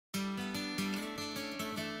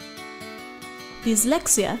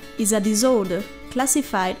Dyslexia is a disorder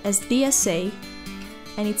classified as DSA,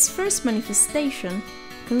 and its first manifestation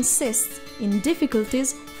consists in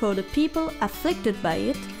difficulties for the people afflicted by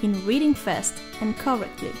it in reading fast and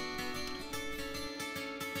correctly.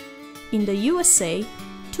 In the USA,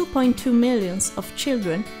 2.2 million of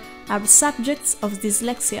children are subjects of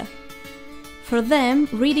dyslexia. For them,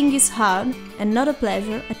 reading is hard and not a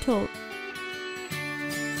pleasure at all.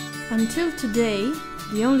 Until today,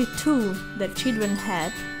 the only tool that children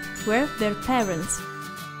had were their parents.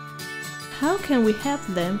 How can we help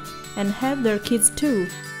them and help their kids too?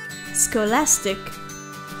 Scholastic,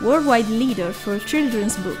 worldwide leader for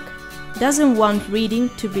children's book, doesn't want reading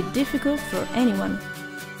to be difficult for anyone.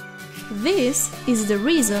 This is the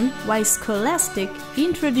reason why Scholastic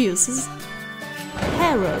introduces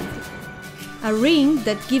Herald, a ring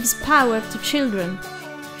that gives power to children.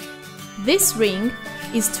 This ring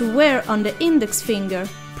is to wear on the index finger,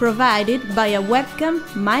 provided by a webcam,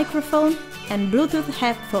 microphone and Bluetooth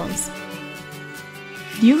headphones.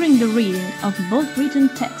 During the reading of both written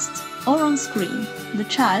text or on screen, the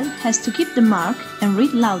child has to keep the mark and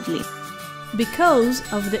read loudly. Because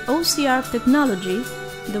of the OCR technology,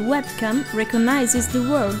 the webcam recognizes the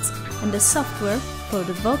words and the software for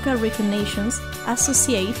the vocal recognitions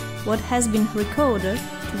associate what has been recorded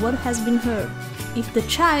to what has been heard. If the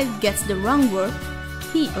child gets the wrong word,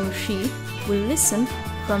 he or she will listen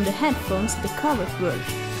from the headphones the correct word,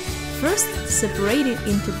 first separated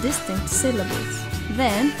into distinct syllables,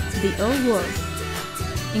 then the old word,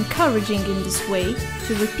 encouraging in this way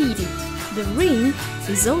to repeat it. The ring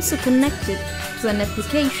is also connected to an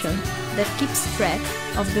application that keeps track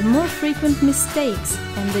of the more frequent mistakes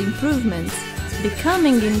and the improvements,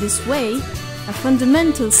 becoming in this way a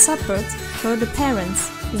fundamental support for the parents.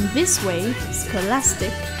 In this way,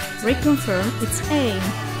 Scholastic reconfirmed its aim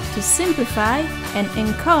to simplify and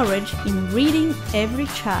encourage in reading every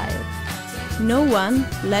child. No one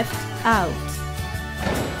left out.